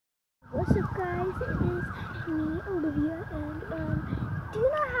What's up, guys? It is me, Olivia, and do you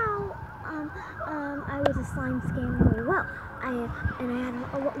know how I was a slime scammer? Well, I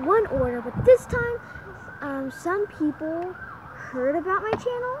had one order, but this time some people heard about my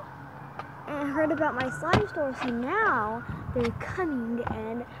channel and heard about my slime store, so now they're coming,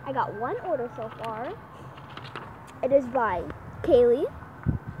 and I got one order so far. It is by Kaylee,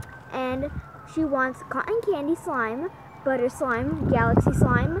 and she wants cotton candy slime, butter slime, galaxy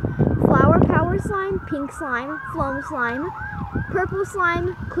slime, flower power slime, pink slime, foam slime, purple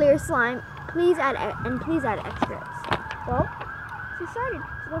slime, clear slime. Please add extras. Well, she started.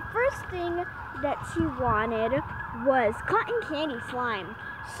 So the first thing that she wanted was cotton candy slime.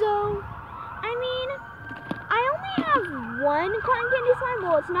 So, I mean, I only have one cotton candy slime.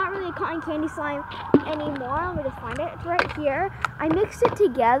 Well, it's not really a cotton candy slime anymore. Let me just find it. It's right here. I mixed it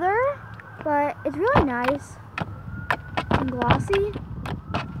together, but it's really nice and glossy.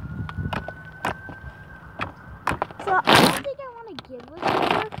 So I don't think I want to give this to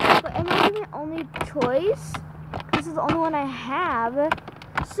her, but it might be my only choice. This is the only one I have.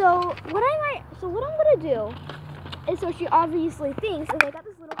 So what I'm gonna do is, so she obviously thinks, is I got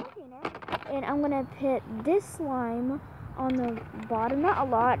this little container, and I'm gonna put this slime on the bottom, not a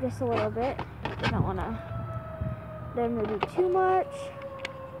lot, just a little bit. I don't wanna then maybe too much.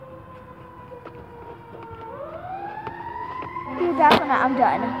 Be back when I'm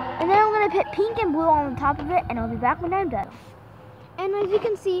done. And then I'm going to put pink and blue on the top of it, and I'll be back when I'm done. And as you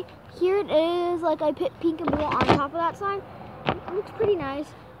can see, here it is, like I put pink and blue on top of that slime. It looks pretty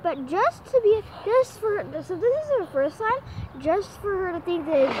nice. But so this is her first slime, just for her to think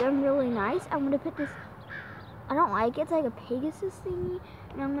that I'm really nice, I'm going to put this, I don't like it, it's like a Pegasus thingy,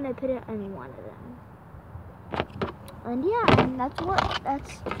 and I'm going to put it on one of them. And yeah, and that's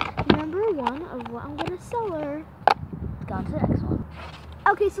number one of what I'm going to sell her. On to the next one.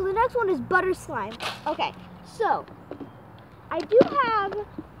 Okay, so the next one is butter slime. Okay, so I do have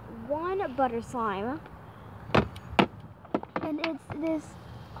one butter slime, and it's this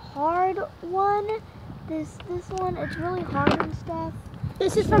hard one. This one, it's really hard and stuff.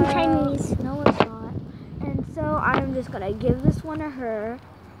 This is from Chinese. No, it's not. And so I'm just gonna give this one to her,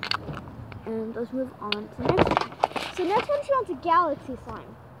 and let's move on to the next one. So next one, she wants a galaxy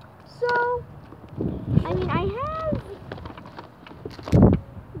slime. So I mean, I have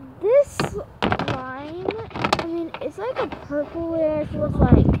this slime. I mean, it's like a purplish with,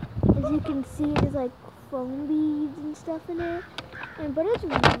 like, as you can see, there's like foam beads and stuff in it. But it's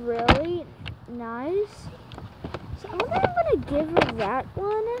really nice. So I think I'm gonna give her that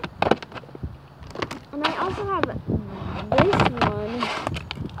one. And I also have this one.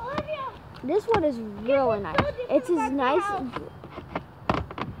 This one is really nice. It's as nice.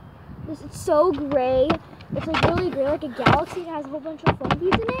 It's so gray. It's like really gray, like a galaxy. It has a whole bunch of foam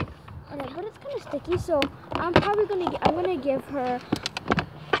beads in it, but it's kind of sticky. So I'm gonna give her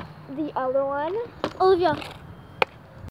the other one. Olivia,